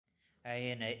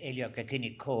Aina Eliog a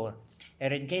Guinea Core,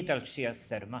 yn geidal sios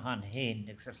mahan hen,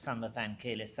 ag sama fan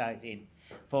cael saifin,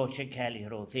 fóche cali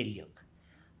ro filiog.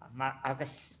 Ma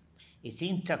agus is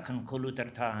íntaach an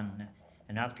colúdar táin,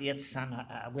 an agdiad san,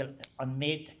 well, an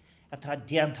méid atá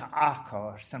dianta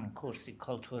ácar san cuasaí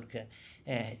cultúrcha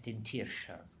din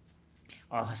tíirse.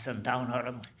 Áhas an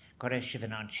dánaram go raibh sibh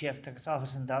an síocht agus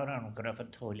áhas an dánaram go raibh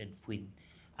an tólinn faoin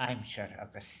aimsear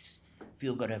agus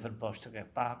fiú go raibh an bósta go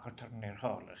bácartar níor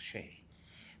hála sé.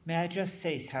 May I just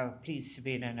say how pleased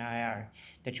Sabina and I are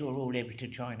that you're all able to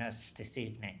join us this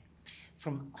evening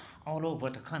from all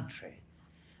over the country,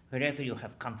 wherever you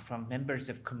have come from, members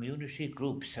of community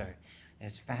groups or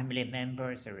as family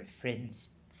members or friends.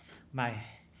 My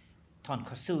Ton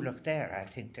Kosulok there, I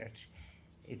think that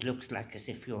it looks like as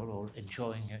if you're all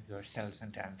enjoying it yourselves,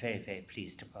 and I'm very, very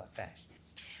pleased about that.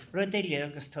 Rodelia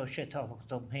agus tá sé tábhacht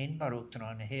dom héin mar úachtar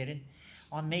an héireann,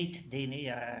 an méid daoine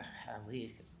a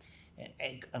bhí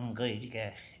ag an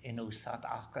gailge in úsad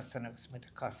achas an agus mit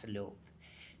a casa leop.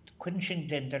 Cuinn sin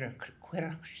glendar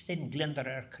cuireach sin glendar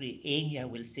ar crí éine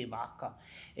bhfuil sé macha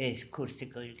is cuasaí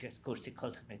gailge, cuasaí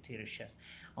cultúr na tíire.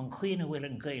 An chuoine bhfuil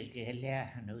an gailge he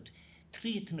leathanúd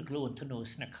tríd na glónta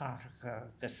nús na cáracha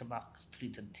agus amach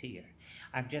tríd an tír.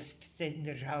 I'm just saying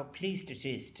that how pleased it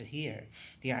is to hear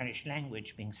the Irish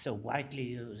language being so widely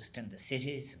used in the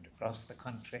cities and across the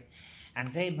country. And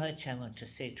very much I want to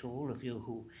say to all of you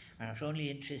who are not only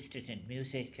interested in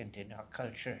music and in our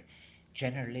culture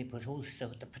generally, but also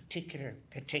the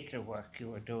particular work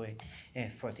you are doing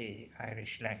for the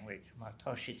Irish language,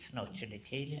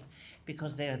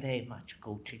 because they are very much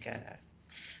go together.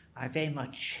 I very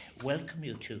much welcome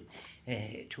you to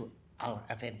our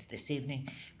events this evening.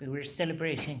 We were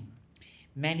celebrating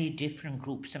many different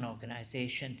groups and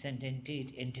organisations and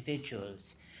indeed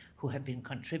individuals who have been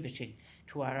contributing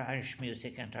to our Irish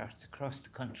music and arts across the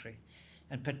country,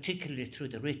 and particularly through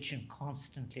the rich and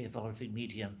constantly evolving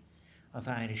medium of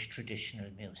Irish traditional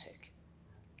music.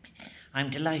 I'm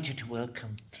delighted to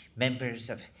welcome members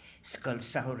of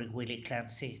Scoilsaurig Willie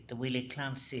Clancy, the Willie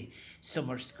Clancy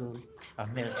Summer School of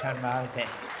Miltown Malbay.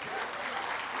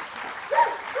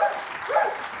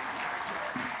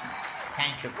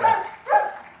 Thank you, Brad.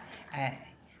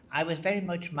 I was very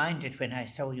much minded when I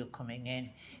saw you coming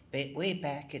in. But way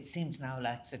back, it seems now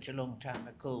like such a long time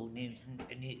ago,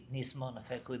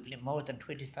 more than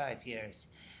 25 years,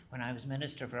 when I was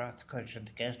Minister for Arts, Culture and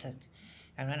the Gaeltacht,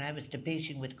 and when I was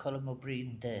debating with Colm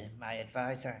O'Brien, my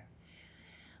advisor,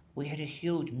 we had a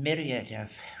huge myriad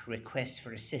of requests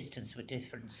for assistance with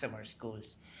different summer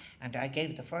schools. And I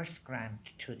gave the first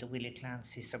grant to the Willie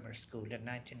Clancy Summer School in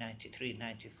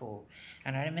 1993-94.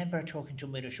 And I remember talking to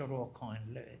Mirish O'Rourke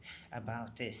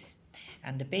about this.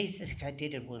 And the basic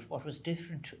idea was what was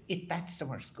different to that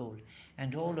summer school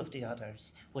and all of the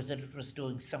others was that it was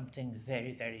doing something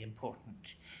very, very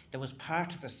important. There was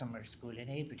part of the summer school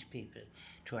enabled people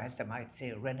to, as they might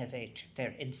say, renovate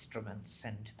their instruments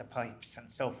and the pipes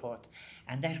and so forth.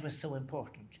 And that was so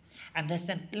important. And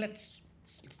let's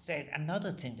say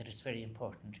another thing that is very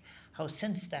important, how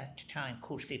since that time,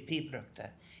 Cuasaí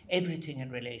Pibreachta, everything in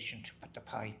relation to the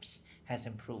pipes has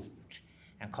improved.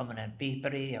 And coming in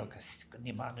Beebury,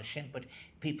 but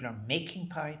people are making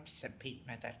pipes and people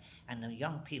like that. And the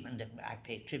young people that I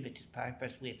pay tribute to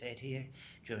pipers we've had here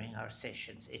during our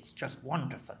sessions, it's just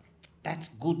wonderful. That's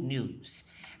good news.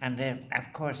 And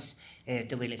of course,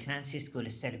 the Willie Clancy School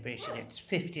is celebrating its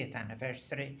 50th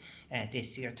anniversary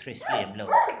this year, Trisliam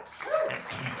Low.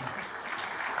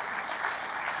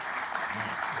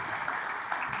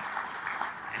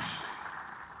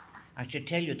 I should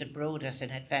tell you that Broad is an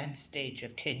advanced stage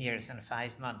of 10 years and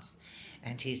 5 months,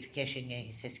 and he's getting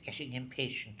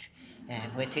impatient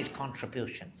with his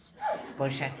contributions.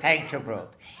 But thank you, Broad.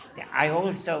 I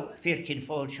also Firkin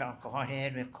Folshan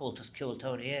Cohorn with Coltus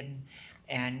Kiltorian,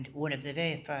 and one of the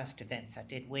very first events I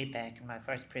did way back in my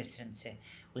first presidency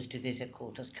was to visit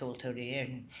Coltus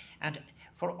Kiltorian, and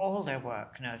for all their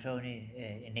work, not only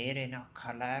in Erin or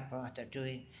Carlar, but they're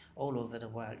doing all over the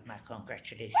world. My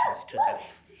congratulations to them.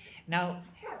 Now,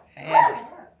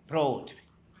 Broad,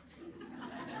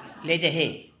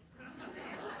 Lady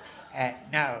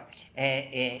now,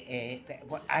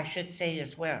 I should say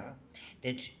as well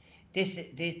that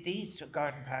these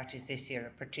garden parties this year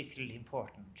are particularly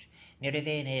important.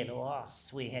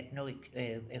 We had no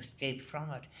escape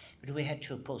from it, but we had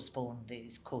to postpone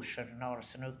these kosher and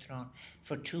Norris and Uchtron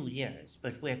for 2 years,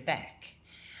 but we're back.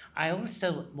 I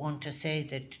also want to say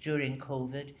that during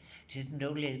COVID, it isn't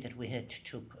only that we had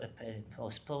to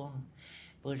postpone,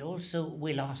 but also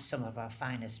we lost some of our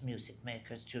finest music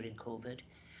makers during COVID.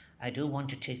 I do want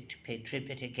to pay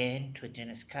tribute again to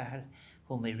Dennis Cahill,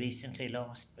 whom we recently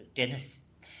lost. But Dennis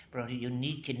brought a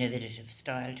unique, innovative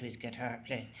style to his guitar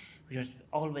playing,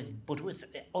 which was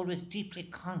always deeply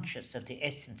conscious of the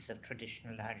essence of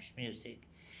traditional Irish music.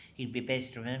 He'd be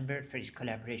best remembered for his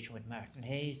collaboration with Martin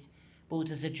Hayes,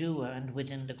 both as a duo and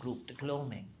within the group The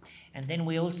Gloaming. And then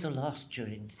we also lost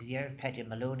during the year Paddy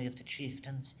Maloney of the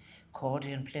Chieftains,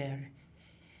 accordion player,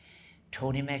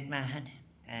 Tony McMahon,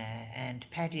 and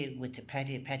Paddy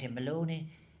Maloney.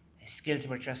 His skills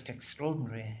were just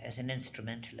extraordinary as an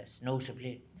instrumentalist,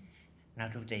 notably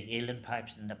not with the uilleann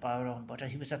pipes and the bodhrán, but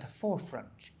he was at the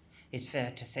forefront, it's fair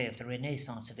to say, of the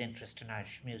renaissance of interest in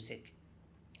Irish music.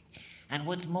 And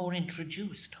what's more,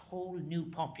 introduced whole new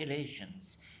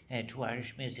populations to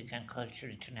Irish music and culture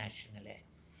internationally.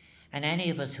 And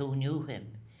any of us who knew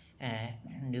him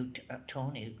knew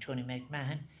Tony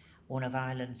McMahon, one of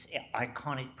Ireland's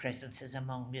iconic presences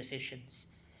among musicians,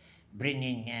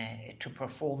 bringing to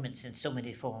performance in so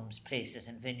many forms, places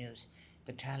and venues,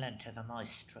 the talent of a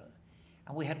maestro.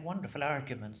 And we had wonderful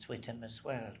arguments with him as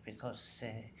well, because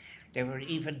there were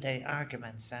even the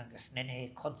arguments, agus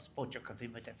nene conspóideach of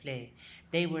him with the play.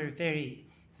 They were very,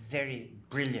 very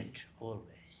brilliant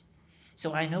always.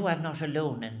 So I know I'm not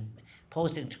alone in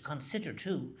pausing to consider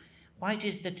too, why it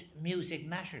is that music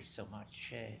matters so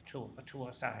much to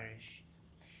us Irish,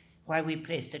 why we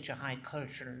place such a high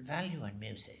cultural value in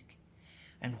music,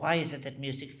 and why is it that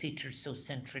music features so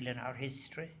central in our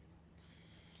history,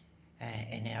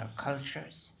 in our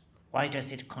cultures? Why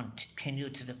does it continue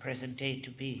to the present day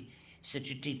to be such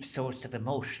a deep source of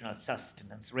emotional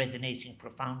sustenance, resonating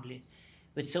profoundly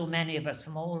with so many of us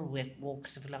from all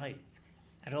walks of life,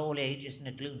 at all ages, in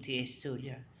a glúntaí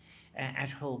éasúile,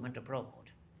 at home and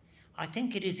abroad? I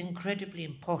think it is incredibly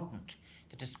important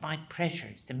that despite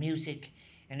pressures, the music,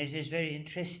 and it is very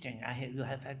interesting, you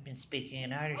have been speaking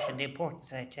in Irish and the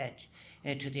importance I attach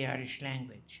to the Irish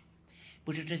language.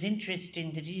 But it was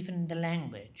interesting that even the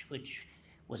language, which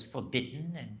was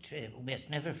forbidden, and we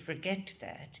must never forget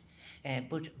that,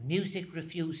 but music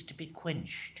refused to be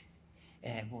quenched,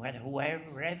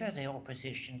 wherever the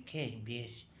opposition came, be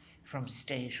it from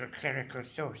state or clerical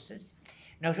sources.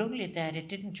 Not only that, it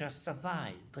didn't just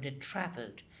survive, but it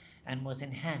travelled and was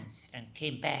enhanced and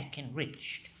came back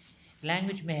enriched.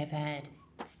 Language may have had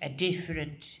a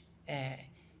different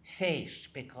fate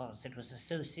because it was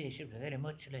associated with very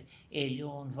much like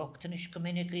Éiliún Voctanish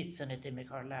communicates and it.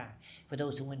 For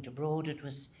those who went abroad, it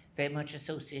was very much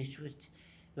associated with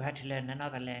you had to learn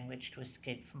another language to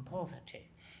escape from poverty.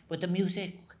 But the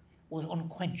music was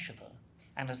unquenchable,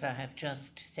 and as I have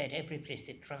just said, every place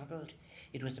it travelled,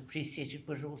 it was appreciated,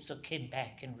 but also came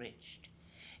back enriched.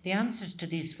 The answers to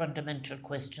these fundamental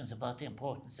questions about the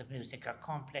importance of music are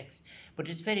complex, but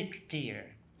it's very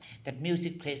clear that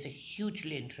music plays a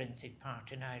hugely intrinsic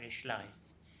part in Irish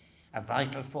life, a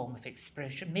vital form of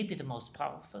expression, maybe the most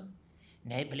powerful,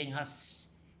 enabling us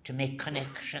to make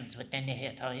connections with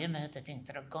the things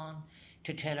that are gone,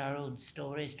 to tell our own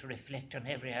stories, to reflect on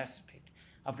every aspect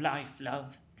of life,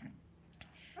 love,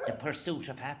 the pursuit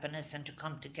of happiness, and to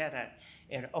come together,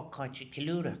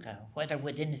 whether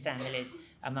within families,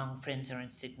 among friends, or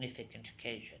in significant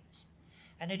occasions.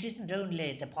 And it isn't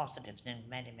only the positives in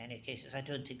many, many cases. I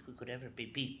don't think we could ever be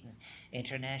beaten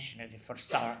internationally for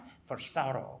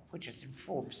sorrow, which is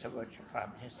informed so much of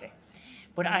our music.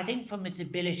 But I think from its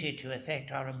ability to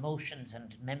affect our emotions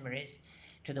and memories,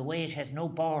 to the way it has no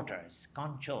borders,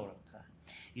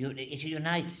 it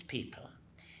unites people.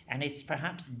 And it's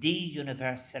perhaps the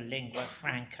universal lingua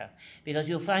franca, because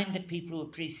you'll find that people who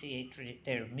appreciate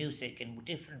their music in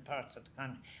different parts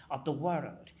of the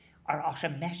world are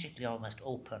automatically almost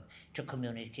open to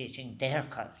communicating their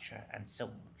culture and so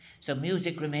on. So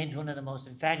music remains one of the most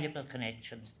valuable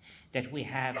connections that we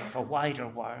have for a wider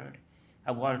world,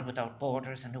 a world without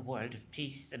borders and a world of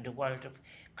peace and a world of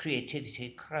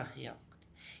creativity.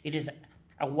 It is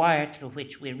a wire through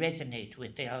which we resonate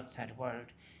with the outside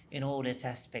world in all its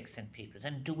aspects and peoples,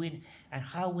 and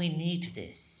how we need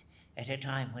this at a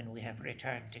time when we have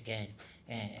returned again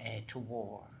to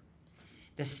war.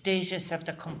 The status of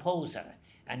the composer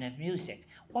and of music.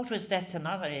 That's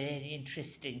another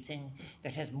interesting thing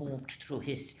that has moved through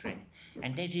history,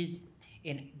 and that is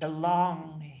in the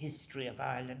long history of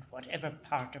Ireland, whatever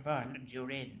part of Ireland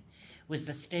you're in, was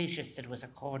the status that was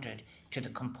accorded to the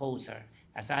composer,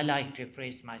 as I like to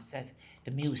phrase myself,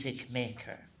 the music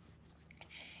maker.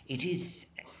 It is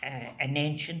an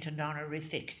ancient and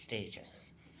honorific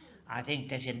status. I think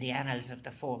that in the annals of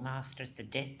the Four Masters, the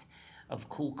death of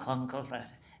Cúchongal, the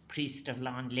priest of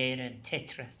Lán Léire and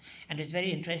Tetra, and it's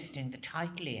very interesting, the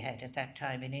title he had at that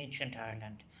time in ancient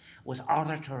Ireland was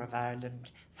Orator of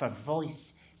Ireland for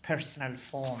voice, personal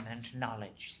form and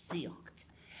knowledge, Siocht.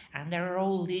 And there are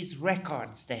all these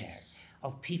records there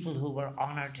of people who were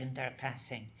honoured in their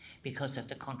passing because of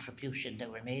the contribution they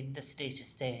were made and the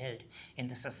status they held in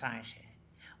the society.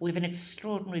 We have an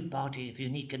extraordinary body of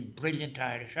unique and brilliant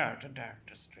Irish art and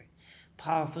artistry.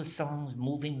 Powerful songs,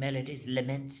 moving melodies,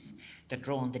 laments that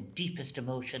draw on the deepest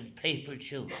emotion, playful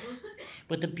tunes.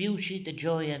 But the beauty, the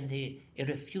joy, and the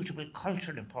irrefutable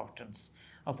cultural importance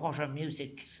of what our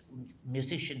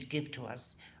musicians give to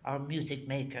us, our music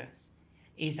makers,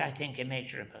 is, I think,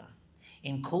 immeasurable.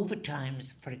 In COVID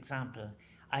times, for example,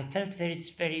 I felt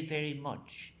very, very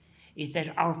much is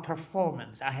that our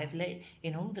performance,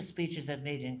 in all the speeches I've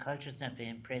made in Cultures and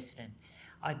being president,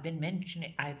 I've been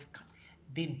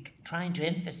trying to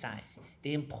emphasize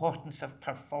the importance of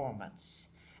performance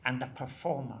and the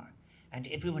performer. And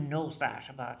everyone knows that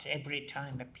about every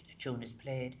time a tune is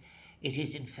played, it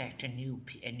is in fact a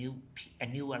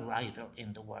new arrival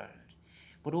in the world.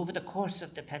 But over the course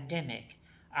of the pandemic,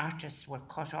 artists were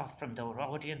cut off from their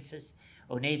audiences,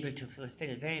 unable to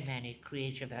fulfill very many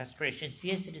creative aspirations.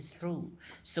 Yes, it is true.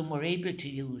 Some were able to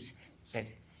use the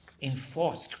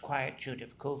enforced quietude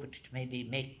of COVID to maybe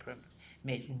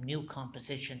make new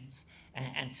compositions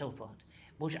and so forth.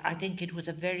 But I think it was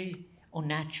a very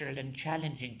unnatural and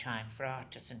challenging time for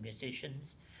artists and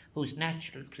musicians whose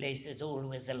natural place is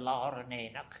always a Lára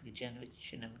Éineach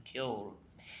generation and Ceol.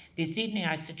 This evening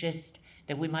I suggest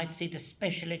that we might see the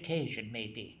special occasion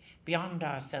maybe beyond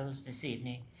ourselves this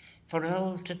evening for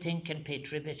all to think and pay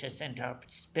tribute to send our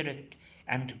spirit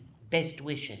and best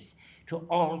wishes to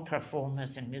all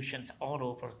performers and musicians all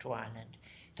over to Ireland.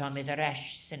 Tommy the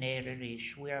Rash Sinera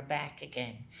Rish, we are back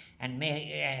again, and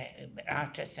may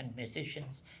artists and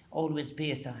musicians always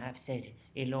be, as I have said,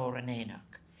 a Lára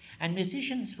Éineach. And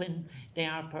musicians, when they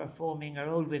are performing, are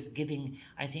always giving,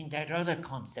 I think, that other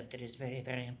concept that is very,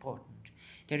 very important.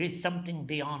 There is something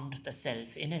beyond the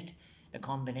self in it. The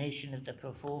combination of the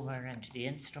performer and the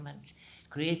instrument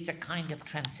creates a kind of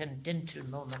transcendental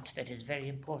moment that is very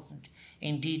important.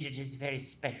 Indeed, it is very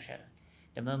special.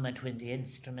 The moment when the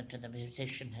instrument and the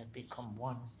musician have become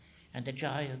one, and the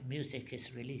joy of music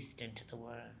is released into the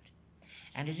world.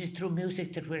 And it is through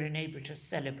music that we're enabled to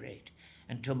celebrate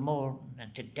and to mourn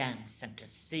and to dance and to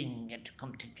sing and to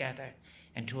come together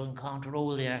and to encounter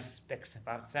all the aspects of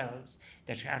ourselves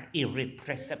that are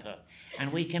irrepressible.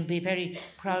 And we can be very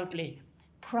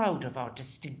proud of our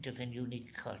distinctive and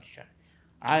unique culture.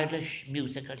 Irish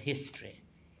musical history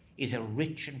is a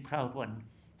rich and proud one,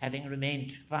 having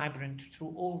remained vibrant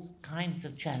through all kinds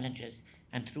of challenges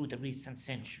and through the recent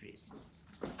centuries.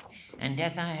 And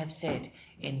as I have said,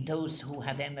 in those who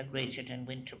have emigrated and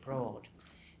went abroad,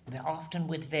 often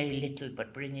with very little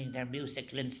but bringing their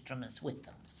musical instruments with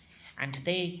them. And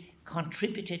they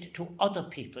contributed to other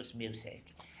people's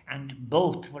music, and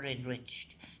both were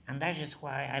enriched. And that is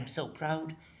why I'm so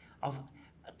proud of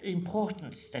the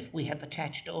importance that we have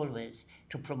attached always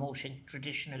to promoting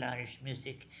traditional Irish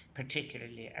music,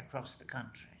 particularly across the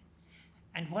country.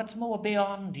 And what's more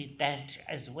beyond that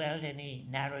as well, any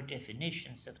narrow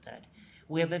definitions of that,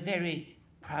 we have a very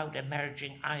proud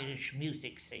emerging Irish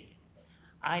music scene.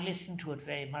 I listen to it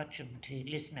very much, and to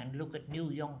listen and look at new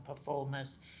young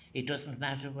performers. It doesn't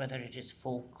matter whether it is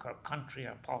folk or country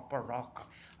or pop or rock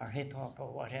or hip hop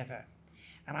or whatever.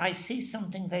 And I see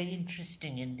something very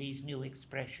interesting in these new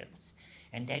expressions,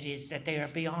 and that is that they are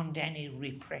beyond any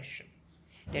repression.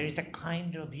 There is a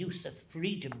kind of use of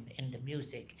freedom in the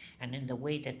music and in the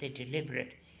way that they deliver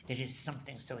it that is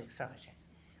something so exciting.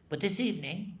 But this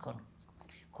evening,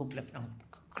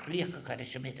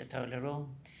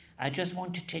 I just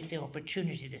want to take the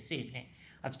opportunity this evening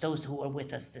of those who are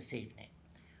with us this evening.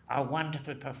 Our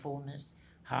wonderful performers,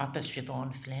 harpist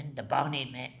Siobhan Flynn, the Bonnie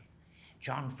Men,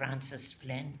 John Francis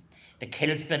Flynn, the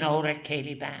Kilfenora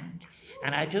Cayley Band.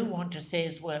 And I do want to say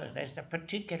as well, there's a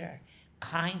particular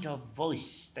kind of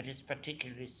voice that is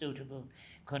particularly suitable.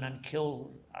 Conan Ceol,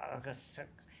 Agus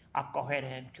Akohere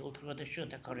and Ceol through the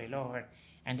Shuta Corrilor.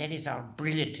 And that is our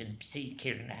brilliant MC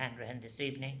Kieran Hanrahan this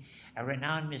evening, a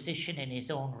renowned musician in his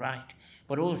own right,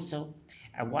 but also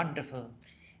a wonderful,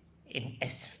 a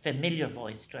familiar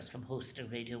voice to us from hosting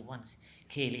Radio 1's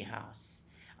Cayley House.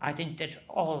 I think that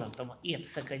all of them,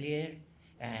 Iatsa Galir,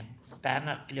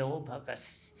 Bernard Globe,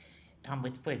 Agus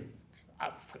Tamwit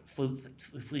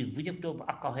Fuyuglob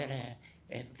Akohere,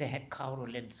 they had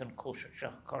Carolins and Kosher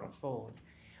Coraford.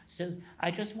 So I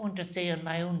just want to say on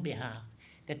my own behalf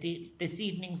that this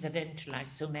evening's event, like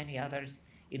so many others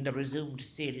in the resumed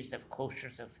series of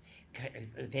koshers of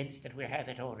events that we have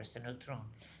at Oris and Outron,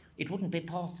 it wouldn't be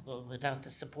possible without the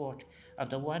support of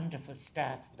the wonderful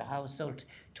staff of the household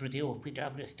through the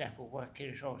OPW staff who work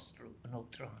here at Oris and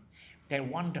Outron. Their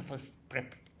wonderful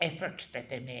effort that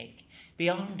they make,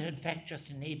 beyond in fact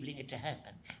just enabling it to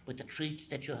happen, with the treats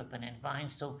that you have been envying.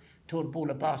 So, Tur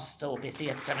Bula Boss, though, busy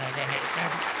at some of the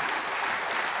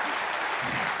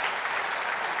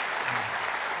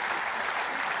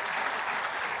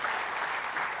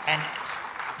and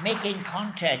making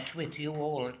contact with you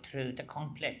all through the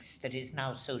complex that is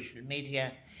now social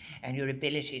media and your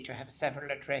ability to have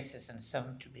several addresses and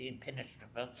some to be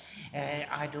impenetrable.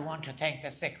 I do want to thank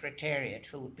the Secretariat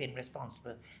who have been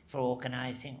responsible for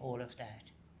organising all of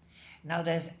that. Now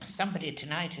there's somebody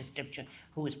tonight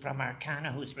who is from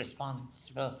Arcana who's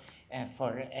responsible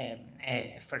for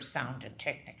sound and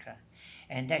technica.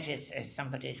 And that is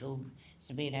somebody who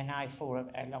has been an eye for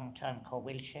a long time called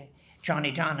Wilshire.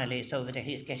 Johnny Donnelly is over there.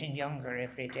 He's getting younger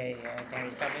every day. There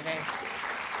he's over there.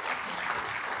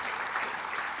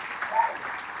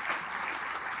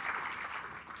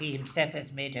 He himself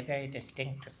has made a very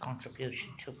distinctive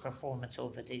contribution to performance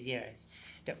over the years.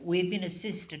 We've been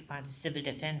assisted by the Civil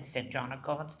Defence St. John of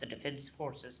God's, the Defence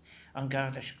Forces, on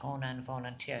Garda Síochána and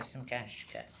volunteers in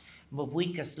Gashka.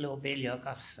 Muvwikas lo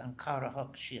biliogas and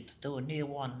Carahok shit, do near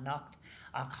one knocked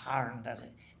a harn that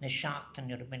na shocked and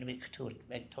you're been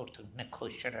na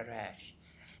kosher rash.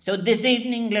 So this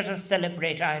evening let us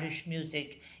celebrate Irish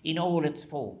music in all its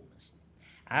forms.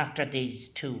 After these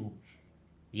 2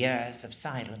 years of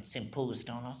silence imposed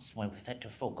on us, when we've had to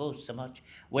forgo so much,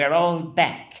 we're all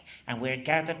back and we're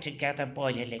gathered together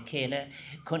by a lekela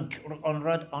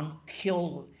on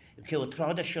Kyo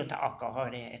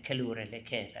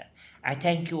I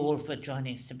thank you all for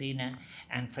joining Sabina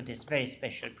and for this very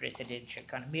special presidential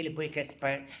con. Mille buikas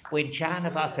per Winchan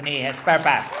of us and he has per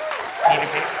back.